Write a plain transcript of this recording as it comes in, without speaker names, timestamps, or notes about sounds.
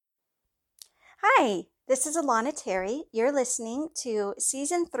Hi, this is Alana Terry. You're listening to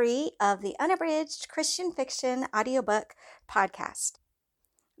Season 3 of the Unabridged Christian Fiction Audiobook Podcast.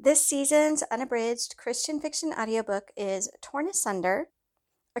 This season's unabridged Christian fiction audiobook is Torn Asunder,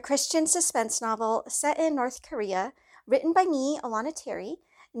 a Christian suspense novel set in North Korea, written by me, Alana Terry,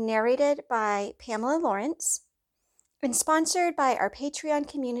 narrated by Pamela Lawrence, and sponsored by our Patreon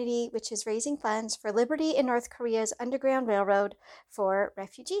community, which is raising funds for liberty in North Korea's Underground Railroad for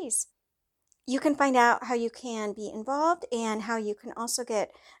refugees. You can find out how you can be involved and how you can also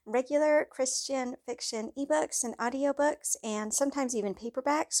get regular Christian fiction ebooks and audiobooks and sometimes even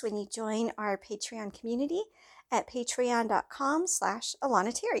paperbacks when you join our Patreon community at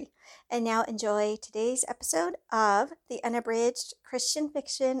patreon.com/Alana Terry. And now enjoy today's episode of the Unabridged Christian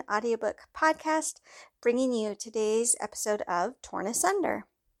Fiction Audiobook Podcast, bringing you today's episode of Torn Asunder.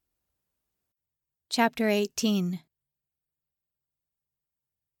 Chapter 18.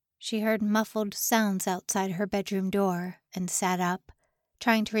 She heard muffled sounds outside her bedroom door and sat up,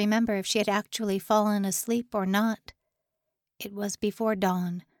 trying to remember if she had actually fallen asleep or not. It was before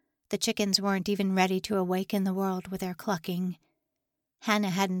dawn. The chickens weren't even ready to awaken the world with their clucking. Hannah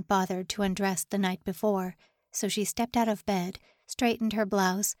hadn't bothered to undress the night before, so she stepped out of bed, straightened her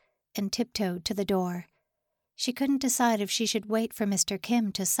blouse, and tiptoed to the door. She couldn't decide if she should wait for Mr.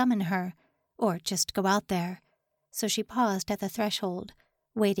 Kim to summon her, or just go out there, so she paused at the threshold,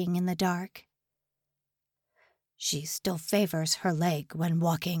 waiting in the dark. "She still favors her leg when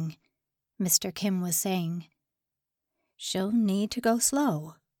walking," Mr. Kim was saying. "She'll need to go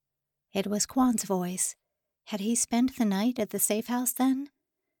slow." It was Kwan's voice. Had he spent the night at the safe house then?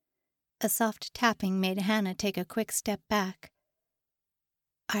 A soft tapping made Hannah take a quick step back.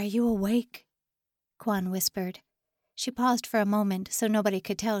 "Are you awake?" Kwan whispered. She paused for a moment so nobody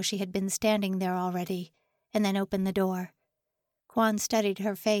could tell she had been standing there already, and then opened the door. Kwan studied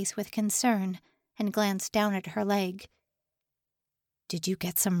her face with concern and glanced down at her leg. "Did you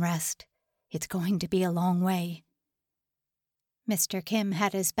get some rest? It's going to be a long way." Mr. Kim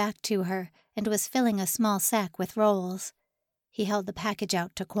had his back to her and was filling a small sack with rolls. He held the package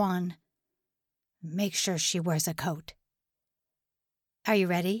out to Kwan. "Make sure she wears a coat." "Are you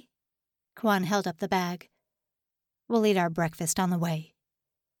ready?" Kwan held up the bag. "We'll eat our breakfast on the way."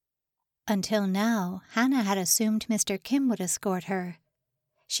 Until now, Hannah had assumed Mr. Kim would escort her.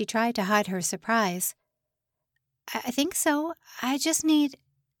 She tried to hide her surprise. I think so. I just need—"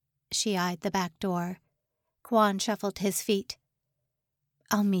 She eyed the back door. Kwan shuffled his feet.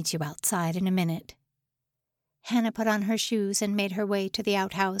 "I'll meet you outside in a minute." Hannah put on her shoes and made her way to the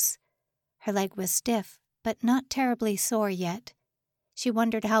outhouse. Her leg was stiff, but not terribly sore yet. She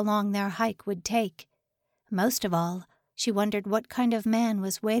wondered how long their hike would take. Most of all, she wondered what kind of man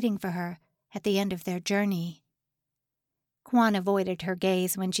was waiting for her at the end of their journey. Kwan avoided her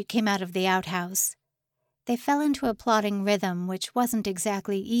gaze when she came out of the outhouse. They fell into a plodding rhythm which wasn't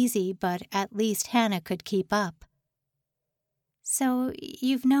exactly easy, but at least Hannah could keep up. "So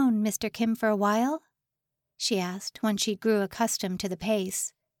you've known Mr. Kim for a while?" she asked when she grew accustomed to the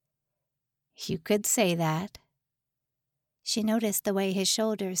pace. "You could say that." She noticed the way his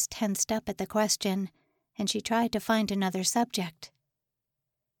shoulders tensed up at the question, and she tried to find another subject.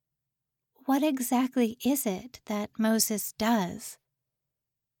 "What exactly is it that Moses does?"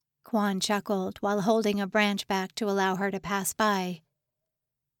 Kwan chuckled while holding a branch back to allow her to pass by.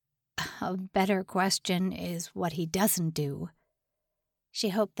 "A better question is what he doesn't do." She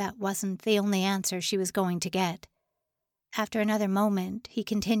hoped that wasn't the only answer she was going to get. After another moment, he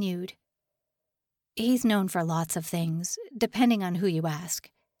continued. "He's known for lots of things, depending on who you ask.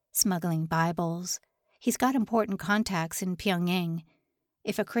 Smuggling Bibles. He's got important contacts in Pyongyang.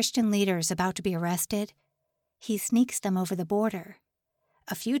 If a Christian leader is about to be arrested, he sneaks them over the border.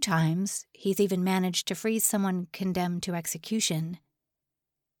 A few times, he's even managed to free someone condemned to execution."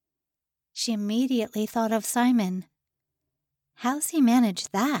 She immediately thought of Simon. How's he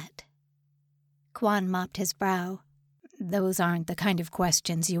managed that? Kwan mopped his brow. "Those aren't the kind of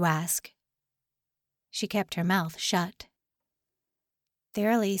questions you ask." She kept her mouth shut. The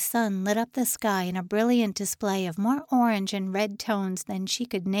early sun lit up the sky in a brilliant display of more orange and red tones than she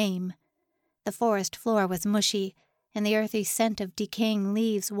could name. The forest floor was mushy, and the earthy scent of decaying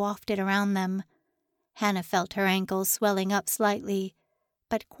leaves wafted around them. Hannah felt her ankles swelling up slightly,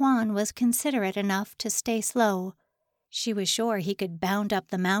 but Kwan was considerate enough to stay slow. She was sure he could bound up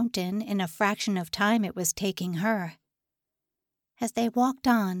the mountain in a fraction of time it was taking her. As they walked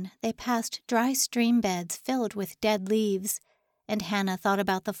on, they passed dry stream beds filled with dead leaves, and Hannah thought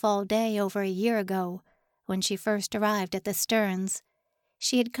about the fall day over a year ago, when she first arrived at the Stearns.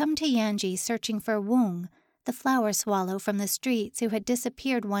 She had come to Yanji searching for Woong, the flower swallow from the streets who had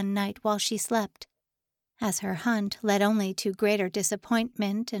disappeared one night while she slept. As her hunt led only to greater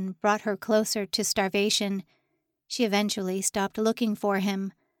disappointment and brought her closer to starvation, she eventually stopped looking for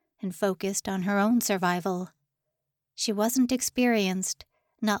him and focused on her own survival. She wasn't experienced,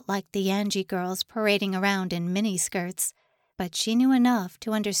 not like the Angie girls parading around in miniskirts, but she knew enough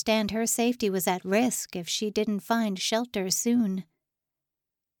to understand her safety was at risk if she didn't find shelter soon.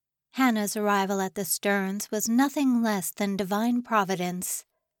 Hannah's arrival at the Stearns was nothing less than divine providence.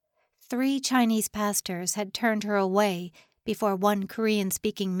 3 Chinese pastors had turned her away before one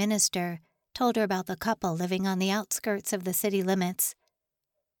Korean-speaking minister told her about the couple living on the outskirts of the city limits.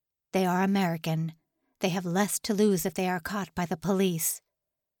 They are American. They have less to lose if they are caught by the police.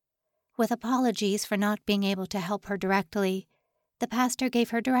 With apologies for not being able to help her directly, the pastor gave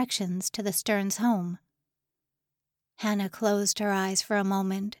her directions to the Stearns' home. Hannah closed her eyes for a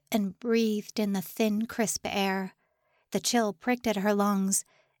moment and breathed in the thin, crisp air. The chill pricked at her lungs,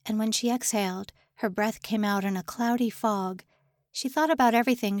 and when she exhaled, her breath came out in a cloudy fog. She thought about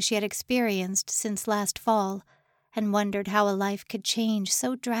everything she had experienced since last fall and wondered how a life could change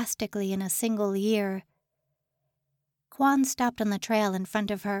so drastically in a single year. Quan stopped on the trail in front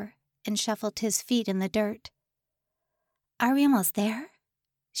of her and shuffled his feet in the dirt. "Are we almost there?"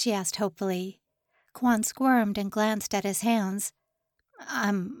 she asked hopefully. Quan squirmed and glanced at his hands.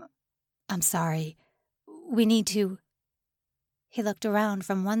 I'm sorry. We need to..." He looked around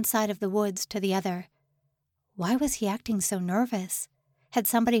from one side of the woods to the other. Why was he acting so nervous? Had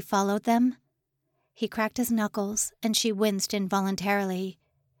somebody followed them? He cracked his knuckles, and she winced involuntarily.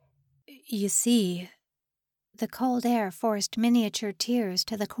 "You see..." The cold air forced miniature tears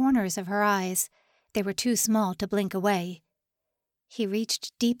to the corners of her eyes. They were too small to blink away. He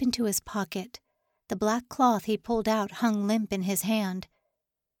reached deep into his pocket. The black cloth he pulled out hung limp in his hand.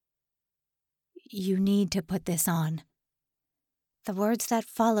 "You need to put this on." The words that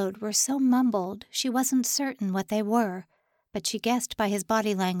followed were so mumbled she wasn't certain what they were, but she guessed by his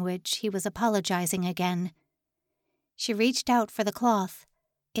body language he was apologizing again. She reached out for the cloth.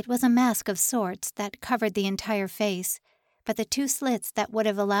 It was a mask of sorts that covered the entire face, but the 2 slits that would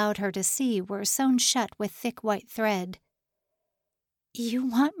have allowed her to see were sewn shut with thick white thread. "You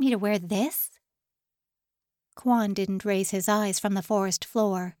want me to wear this?" Quan didn't raise his eyes from the forest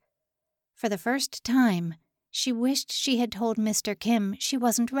floor. For the first time, she wished she had told Mr. Kim she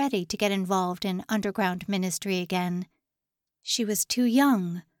wasn't ready to get involved in underground ministry again. She was too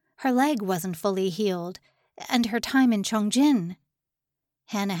young, her leg wasn't fully healed, and her time in Chongjin.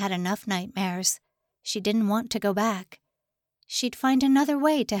 Hannah had enough nightmares. She didn't want to go back. She'd find another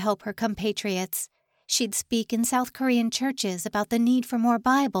way to help her compatriots. She'd speak in South Korean churches about the need for more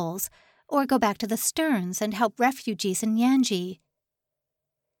Bibles, or go back to the Stearns and help refugees in Yanji.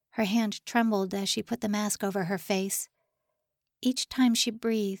 Her hand trembled as she put the mask over her face. Each time she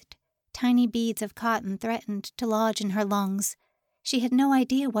breathed, tiny beads of cotton threatened to lodge in her lungs. She had no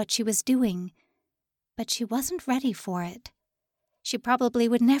idea what she was doing, but she wasn't ready for it. She probably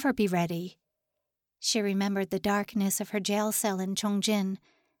would never be ready. She remembered the darkness of her jail cell in Chongjin,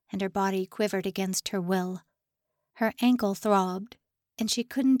 and her body quivered against her will. Her ankle throbbed, and she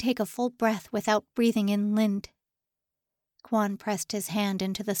couldn't take a full breath without breathing in lint. Quan pressed his hand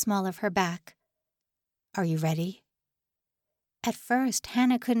into the small of her back. "Are you ready?" At first,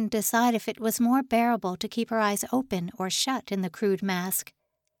 Hannah couldn't decide if it was more bearable to keep her eyes open or shut in the crude mask.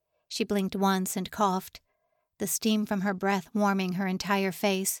 She blinked once and coughed, the steam from her breath warming her entire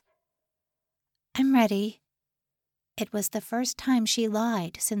face. "I'm ready." It was the first time she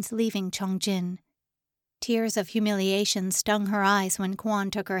lied since leaving Chongjin. Tears of humiliation stung her eyes when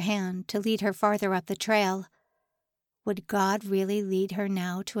Quan took her hand to lead her farther up the trail. Would God really lead her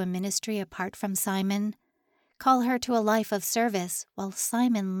now to a ministry apart from Simon? Call her to a life of service while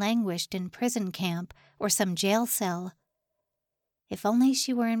Simon languished in prison camp or some jail cell? If only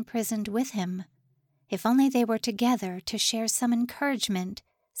she were imprisoned with him. If only they were together to share some encouragement,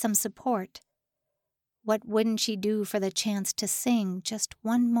 some support. What wouldn't she do for the chance to sing just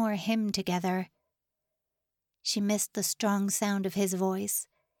one more hymn together? She missed the strong sound of his voice,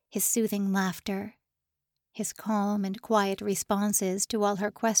 his soothing laughter, his calm and quiet responses to all her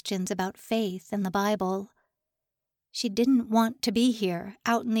questions about faith and the Bible. She didn't want to be here,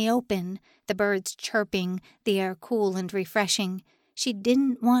 out in the open, the birds chirping, the air cool and refreshing. She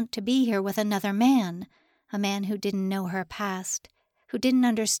didn't want to be here with another man, a man who didn't know her past, who didn't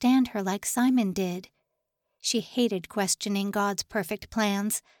understand her like Simon did. She hated questioning God's perfect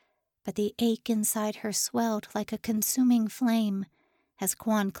plans, but the ache inside her swelled like a consuming flame as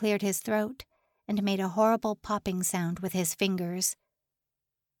Quan cleared his throat and made a horrible popping sound with his fingers.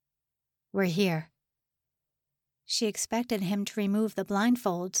 "We're here." She expected him to remove the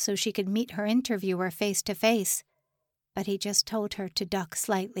blindfold so she could meet her interviewer face to face, but he just told her to duck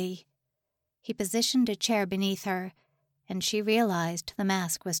slightly. He positioned a chair beneath her, and she realized the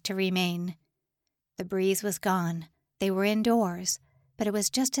mask was to remain. The breeze was gone. They were indoors, but it was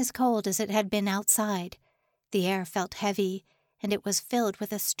just as cold as it had been outside. The air felt heavy, and it was filled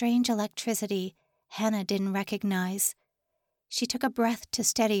with a strange electricity Hannah didn't recognize. She took a breath to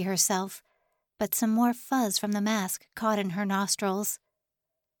steady herself, but some more fuzz from the mask caught in her nostrils.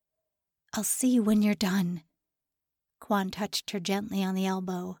 "I'll see you when you're done." Quan touched her gently on the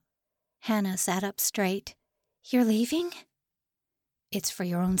elbow. Hannah sat up straight. "You're leaving?" "It's for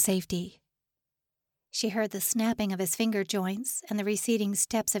your own safety." She heard the snapping of his finger joints and the receding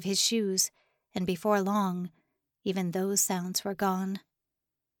steps of his shoes, and before long, even those sounds were gone.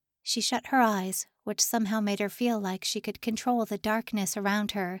 She shut her eyes, which somehow made her feel like she could control the darkness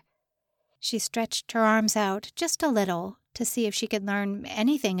around her. She stretched her arms out just a little to see if she could learn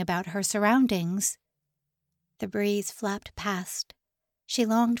anything about her surroundings. The breeze flapped past. She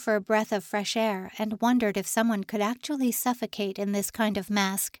longed for a breath of fresh air and wondered if someone could actually suffocate in this kind of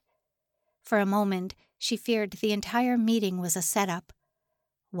mask. For a moment, she feared the entire meeting was a setup.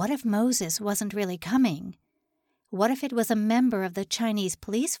 What if Moses wasn't really coming? What if it was a member of the Chinese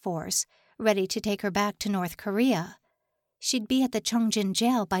police force, ready to take her back to North Korea? She'd be at the Chongjin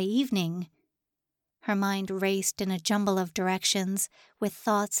jail by evening. Her mind raced in a jumble of directions, with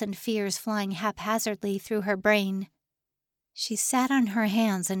thoughts and fears flying haphazardly through her brain. She sat on her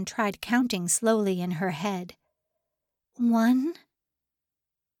hands and tried counting slowly in her head. 1,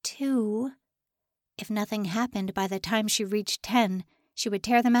 2. If nothing happened by the time she reached 10, she would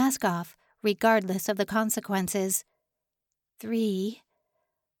tear the mask off, regardless of the consequences. 3,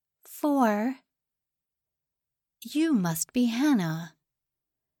 4. You must be Hannah.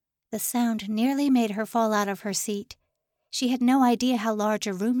 The sound nearly made her fall out of her seat. She had no idea how large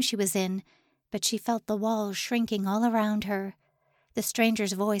a room she was in, but she felt the walls shrinking all around her. The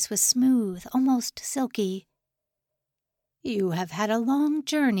stranger's voice was smooth, almost silky. You have had a long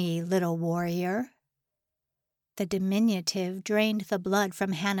journey, little warrior. The diminutive drained the blood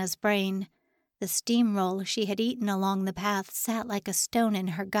from Hannah's brain. The steamroll she had eaten along the path sat like a stone in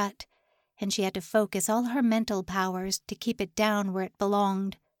her gut, and she had to focus all her mental powers to keep it down where it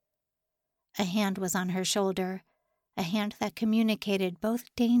belonged. A hand was on her shoulder, a hand that communicated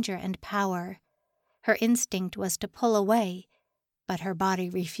both danger and power. Her instinct was to pull away, but her body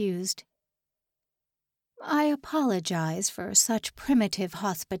refused. I apologize for such primitive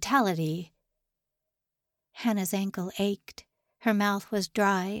hospitality. Hannah's ankle ached. Her mouth was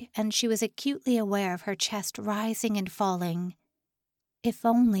dry, and she was acutely aware of her chest rising and falling. If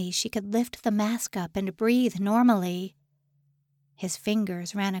only she could lift the mask up and breathe normally. His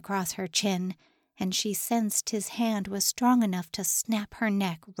fingers ran across her chin, and she sensed his hand was strong enough to snap her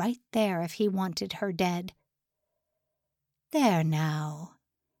neck right there if he wanted her dead. There now,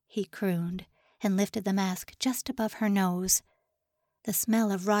 he crooned, and lifted the mask just above her nose. The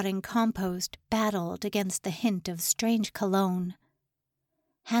smell of rotting compost battled against the hint of strange cologne.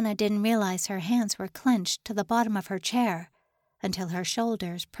 Hannah didn't realize her hands were clenched to the bottom of her chair until her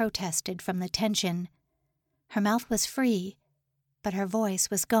shoulders protested from the tension. Her mouth was free, but her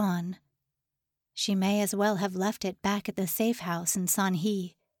voice was gone. She may as well have left it back at the safe house in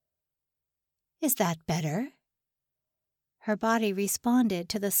Sanhee. Is that better? Her body responded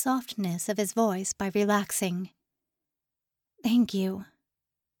to the softness of his voice by relaxing. Thank you.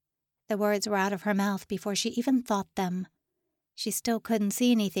 The words were out of her mouth before she even thought them. She still couldn't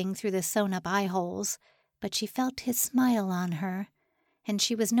see anything through the sewn-up eye holes, but she felt his smile on her, and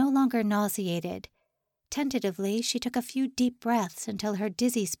she was no longer nauseated. Tentatively, she took a few deep breaths until her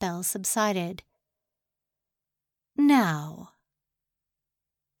dizzy spell subsided. Now.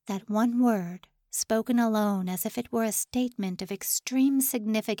 That one word, spoken alone as if it were a statement of extreme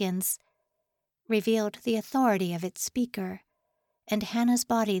significance, revealed the authority of its speaker, and Hannah's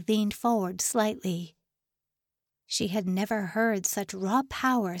body leaned forward slightly. She had never heard such raw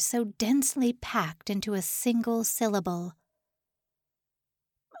power so densely packed into a single syllable.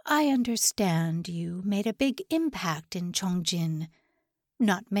 I understand you made a big impact in Chongjin.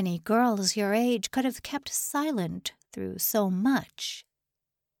 Not many girls your age could have kept silent through so much.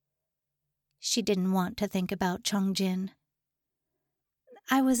 She didn't want to think about Chongjin.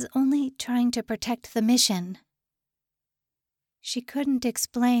 I was only trying to protect the mission. She couldn't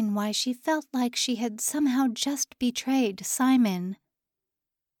explain why she felt like she had somehow just betrayed Simon.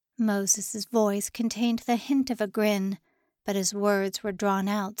 Moses's voice contained the hint of a grin, but his words were drawn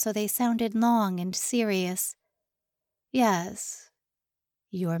out so they sounded long and serious. Yes,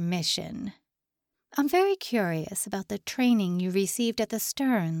 your mission. I'm very curious about the training you received at the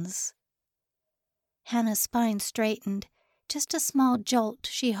Stearns." Hannah's spine straightened, just a small jolt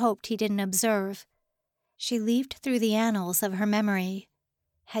she hoped he didn't observe. She leafed through the annals of her memory.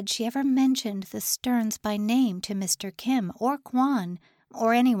 Had she ever mentioned the Stearns by name to Mr. Kim or Quan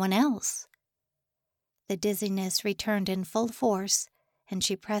or anyone else? The dizziness returned in full force, and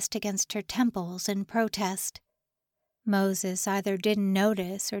she pressed against her temples in protest. Moses either didn't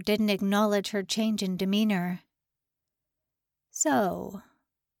notice or didn't acknowledge her change in demeanor. "So,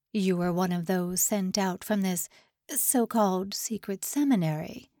 you were one of those sent out from this so-called secret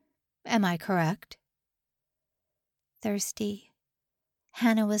seminary. Am I correct?" Thirsty.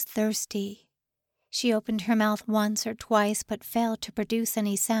 Hannah was thirsty. She opened her mouth once or twice but failed to produce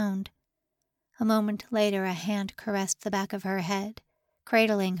any sound. A moment later a hand caressed the back of her head,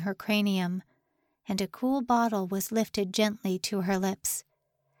 cradling her cranium, and a cool bottle was lifted gently to her lips.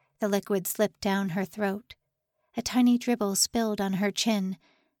 The liquid slipped down her throat. A tiny dribble spilled on her chin,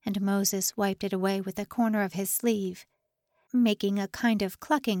 and Moses wiped it away with the corner of his sleeve, making a kind of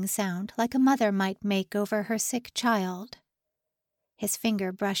clucking sound like a mother might make over her sick child. His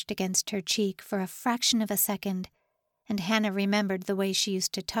finger brushed against her cheek for a fraction of a second, and Hannah remembered the way she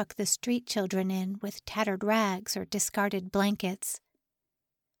used to tuck the street children in with tattered rags or discarded blankets.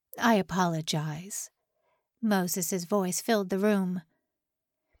 "I apologize." Moses's voice filled the room.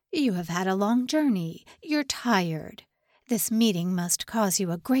 "You have had a long journey. You're tired. This meeting must cause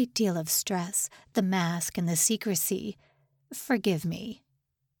you a great deal of stress, the mask and the secrecy. Forgive me."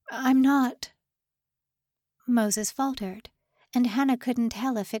 "I'm not—" Moses faltered, and Hannah couldn't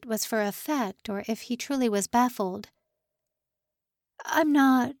tell if it was for effect or if he truly was baffled. "I'm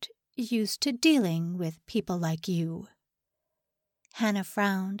not used to dealing with people like you." Hannah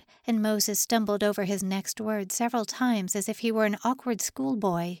frowned, and Moses stumbled over his next word several times as if he were an awkward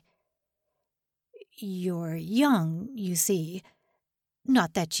schoolboy. "You're young, you see.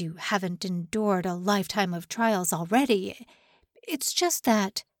 Not that you haven't endured a lifetime of trials already. It's just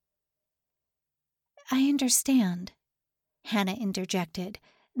that—" "I understand," Hannah interjected,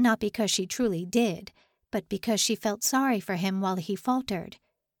 not because she truly did, but because she felt sorry for him while he faltered.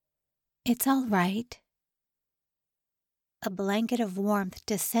 "It's all right." A blanket of warmth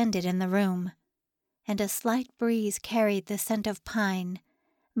descended in the room, and a slight breeze carried the scent of pine.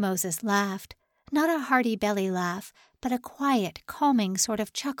 Moses laughed, not a hearty belly laugh, but a quiet, calming sort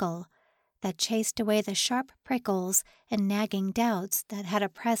of chuckle that chased away the sharp prickles and nagging doubts that had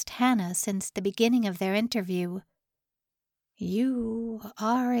oppressed Hannah since the beginning of their interview. "You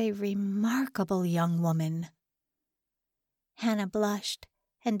are a remarkable young woman." Hannah blushed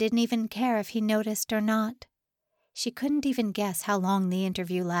and didn't even care if he noticed or not. She couldn't even guess how long the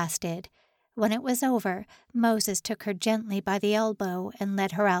interview lasted. When it was over, Moses took her gently by the elbow and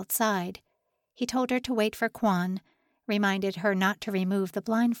led her outside. He told her to wait for Quan, reminded her not to remove the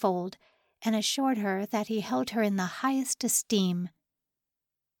blindfold, and assured her that he held her in the highest esteem.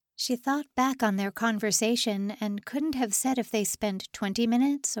 She thought back on their conversation and couldn't have said if they spent 20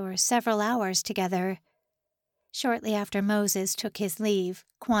 minutes or several hours together. Shortly after Moses took his leave,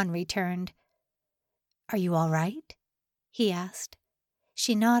 Quan returned. "Are you all right?" he asked.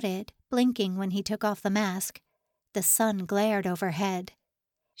 She nodded, blinking when he took off the mask. The sun glared overhead.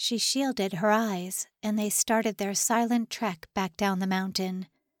 She shielded her eyes, and they started their silent trek back down the mountain.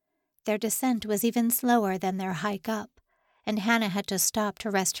 Their descent was even slower than their hike up, and Hannah had to stop to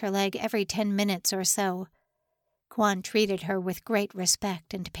rest her leg every 10 minutes or so. Quan treated her with great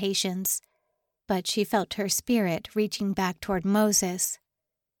respect and patience, but she felt her spirit reaching back toward Moses.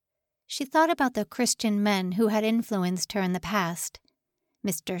 She thought about the Christian men who had influenced her in the past.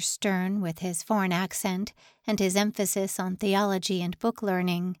 Mr. Stern with his foreign accent and his emphasis on theology and book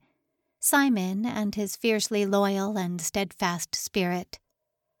learning. Simon and his fiercely loyal and steadfast spirit.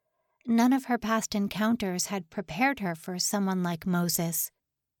 None of her past encounters had prepared her for someone like Moses.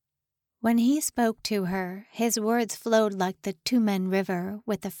 When he spoke to her, his words flowed like the Tumen River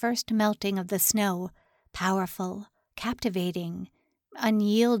with the first melting of the snow, powerful, captivating,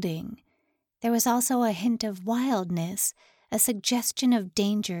 unyielding. There was also a hint of wildness, a suggestion of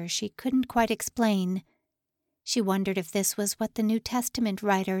danger she couldn't quite explain. She wondered if this was what the New Testament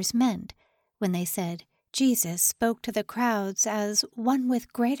writers meant when they said Jesus spoke to the crowds as one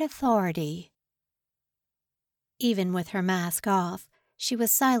with great authority. Even with her mask off, she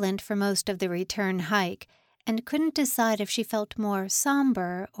was silent for most of the return hike and couldn't decide if she felt more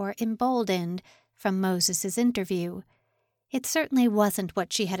somber or emboldened from Moses's interview. It certainly wasn't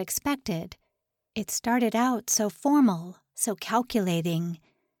what she had expected. It started out so formal, so calculating.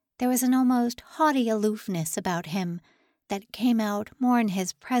 There was an almost haughty aloofness about him that came out more in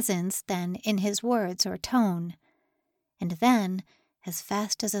his presence than in his words or tone. And then, as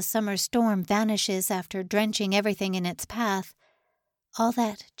fast as a summer storm vanishes after drenching everything in its path, all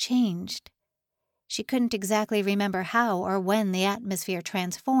that changed. She couldn't exactly remember how or when the atmosphere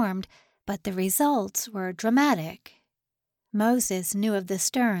transformed, but the results were dramatic. Moses knew of the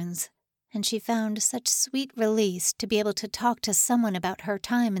Stearns, and she found such sweet release to be able to talk to someone about her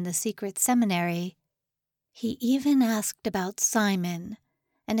time in the secret seminary. He even asked about Simon,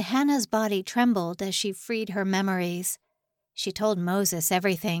 and Hannah's body trembled as she freed her memories. She told Moses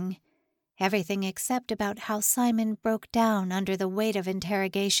everything except about how Simon broke down under the weight of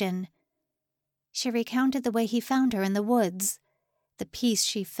interrogation. She recounted the way he found her in the woods, the peace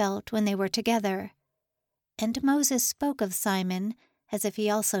she felt when they were together. And Moses spoke of Simon as if he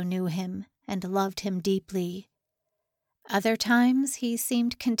also knew him and loved him deeply. Other times he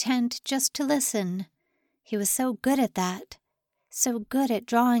seemed content just to listen. He was so good at that, so good at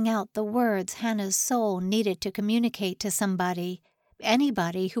drawing out the words Hannah's soul needed to communicate to somebody,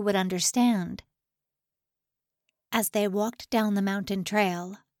 anybody who would understand. As they walked down the mountain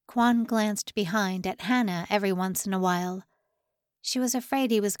trail, Quan glanced behind at Hannah every once in a while. She was afraid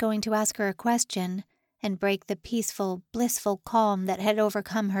he was going to ask her a question and break the peaceful, blissful calm that had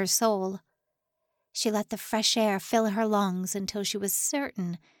overcome her soul. She let the fresh air fill her lungs until she was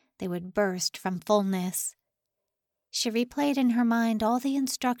certain they would burst from fullness. She replayed in her mind all the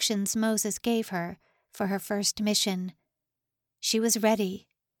instructions Moses gave her for her first mission. She was ready,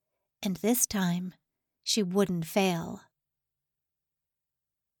 and this time she wouldn't fail.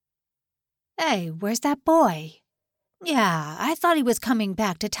 "Hey, where's that boy? Yeah, I thought he was coming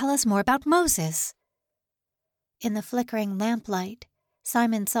back to tell us more about Moses." In the flickering lamplight,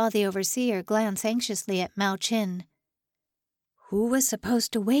 Simon saw the overseer glance anxiously at Mao Chin. "Who was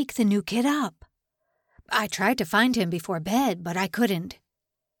supposed to wake the new kid up? I tried to find him before bed, but I couldn't."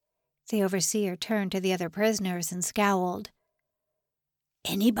 The overseer turned to the other prisoners and scowled.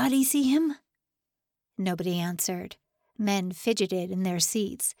 "Anybody see him?" Nobody answered. Men fidgeted in their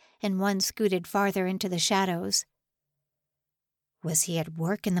seats, and one scooted farther into the shadows. "Was he at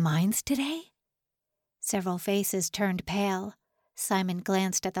work in the mines today?" Several faces turned pale. Simon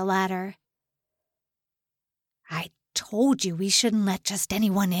glanced at the latter. "I told you we shouldn't let just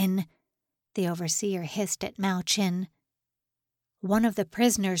anyone in," the overseer hissed at Mao Chin. One of the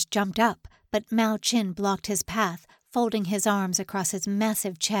prisoners jumped up, but Mao Chin blocked his path, folding his arms across his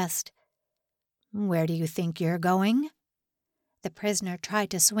massive chest. "Where do you think you're going?" The prisoner tried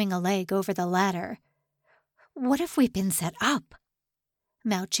to swing a leg over the ladder. "What if we've been set up?"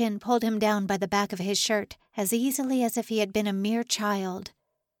 Mao Chin pulled him down by the back of his shirt as easily as if he had been a mere child.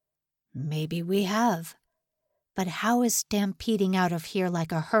 "Maybe we have. But how is stampeding out of here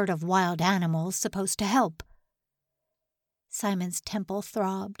like a herd of wild animals supposed to help?" Simon's temple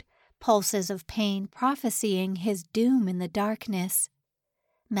throbbed, pulses of pain prophesying his doom in the darkness.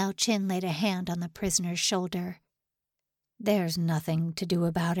 Mao Chin laid a hand on the prisoner's shoulder. "There's nothing to do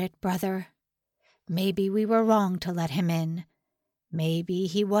about it, brother. Maybe we were wrong to let him in. Maybe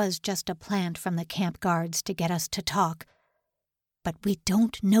he was just a plant from the camp guards to get us to talk. But we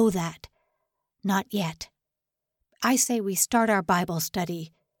don't know that. Not yet. I say we start our Bible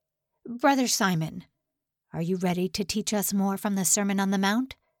study. Brother Simon, are you ready to teach us more from the Sermon on the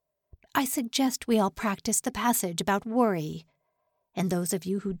Mount? I suggest we all practice the passage about worry. And those of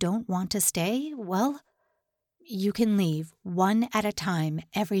you who don't want to stay, well, you can leave one at a time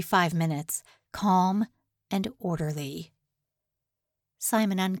every 5 minutes, calm and orderly."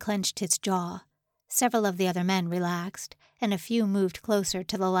 Simon unclenched his jaw. Several of the other men relaxed, and a few moved closer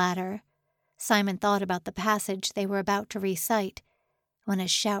to the ladder. Simon thought about the passage they were about to recite, when a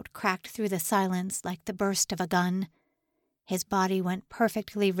shout cracked through the silence like the burst of a gun. His body went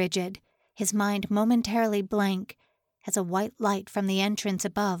perfectly rigid, his mind momentarily blank, as a white light from the entrance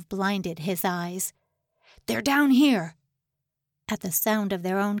above blinded his eyes. "They're down here!" At the sound of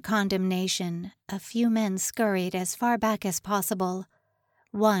their own condemnation, a few men scurried as far back as possible.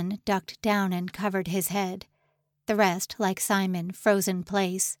 One ducked down and covered his head. The rest, like Simon, froze in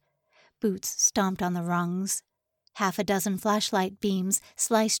place. Boots stomped on the rungs. 6 flashlight beams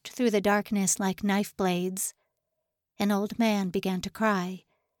sliced through the darkness like knife blades. An old man began to cry,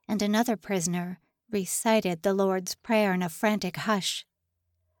 and another prisoner recited the Lord's Prayer in a frantic hush.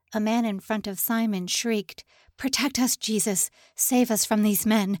 A man in front of Simon shrieked, "Protect us, Jesus! Save us from these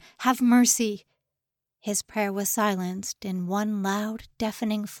men! Have mercy!" His prayer was silenced in one loud,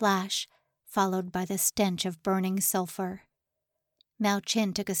 deafening flash, followed by the stench of burning sulfur. Mao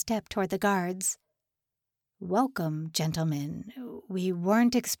Chin took a step toward the guards. "Welcome, gentlemen. We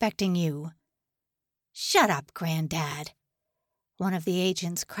weren't expecting you." "Shut up, Granddad," One of the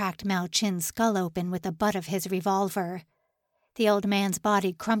agents cracked Mao Chin's skull open with the butt of his revolver. The old man's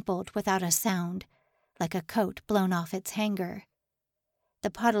body crumpled without a sound, like a coat blown off its hanger.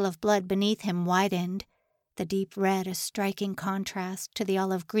 The puddle of blood beneath him widened, the deep red a striking contrast to the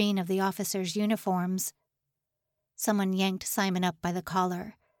olive green of the officers' uniforms. Someone yanked Simon up by the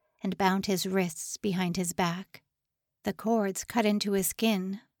collar and bound his wrists behind his back. The cords cut into his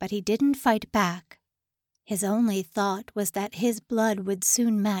skin, but he didn't fight back. His only thought was that his blood would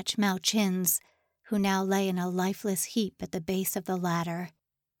soon match Mao Chin's, who now lay in a lifeless heap at the base of the ladder.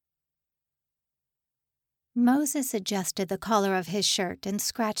 Moses adjusted the collar of his shirt and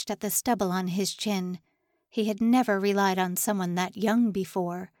scratched at the stubble on his chin. He had never relied on someone that young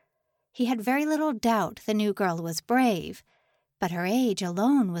before. He had very little doubt the new girl was brave, but her age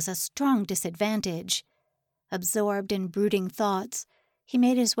alone was a strong disadvantage. Absorbed in brooding thoughts, he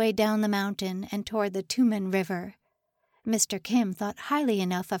made his way down the mountain and toward the Tumen River. Mr. Kim thought highly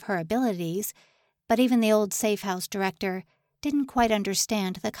enough of her abilities, but even the old safe house director didn't quite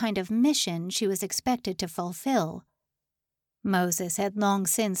understand the kind of mission she was expected to fulfill. Moses had long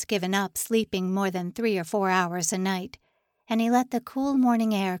since given up sleeping more than 3 or 4 hours a night, and he let the cool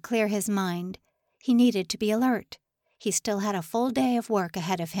morning air clear his mind. He needed to be alert. He still had a full day of work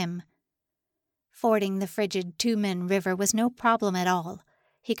ahead of him. Fording the frigid Tumen River was no problem at all.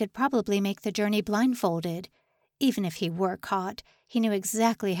 He could probably make the journey blindfolded. Even if he were caught, he knew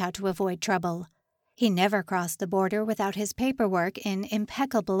exactly how to avoid trouble. He never crossed the border without his paperwork in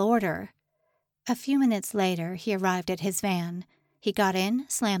impeccable order. A few minutes later, he arrived at his van. He got in,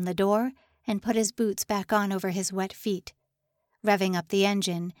 slammed the door, and put his boots back on over his wet feet. Revving up the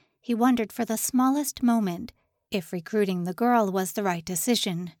engine, he wondered for the smallest moment if recruiting the girl was the right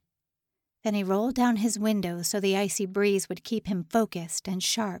decision. Then he rolled down his window so the icy breeze would keep him focused and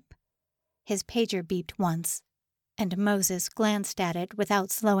sharp. His pager beeped once, and Moses glanced at it without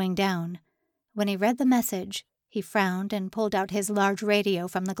slowing down. When he read the message, he frowned and pulled out his large radio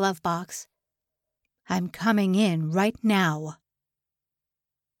from the glove box. "I'm coming in right now."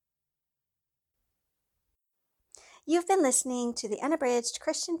 You've been listening to the Unabridged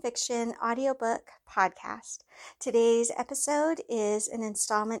Christian Fiction audiobook podcast. Today's episode is an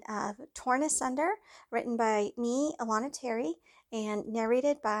installment of Torn Asunder, written by me, Alana Terry, and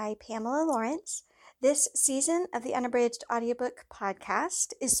narrated by Pamela Lawrence. This season of the Unabridged audiobook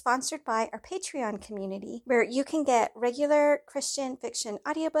podcast is sponsored by our Patreon community, where you can get regular Christian fiction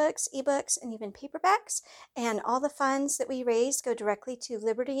audiobooks, ebooks, and even paperbacks, and all the funds that we raise go directly to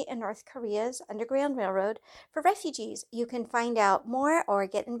Liberty and North Korea's Underground Railroad for refugees. You can find out more or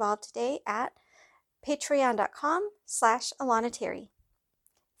get involved today at patreon.com/Alana Terry.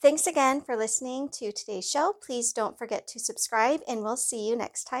 Thanks again for listening to today's show. Please don't forget to subscribe, and we'll see you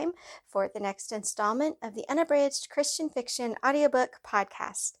next time for the next installment of the Unabridged Christian Fiction audiobook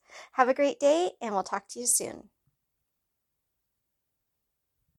podcast. Have a great day, and we'll talk to you soon.